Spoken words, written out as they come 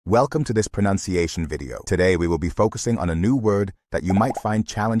Welcome to this pronunciation video. Today we will be focusing on a new word that you might find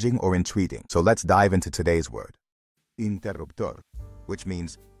challenging or intriguing. So let's dive into today's word. Interruptor, which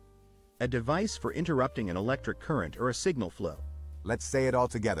means a device for interrupting an electric current or a signal flow. Let's say it all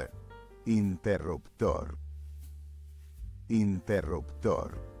together. Interruptor.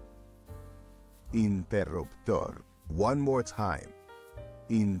 Interruptor. Interruptor. One more time.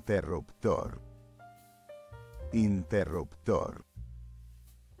 Interruptor. Interruptor.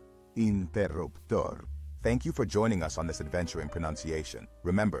 Interruptor. Thank you for joining us on this adventure in pronunciation.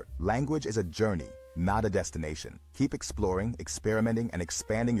 Remember, language is a journey, not a destination. Keep exploring, experimenting, and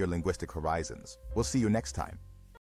expanding your linguistic horizons. We'll see you next time.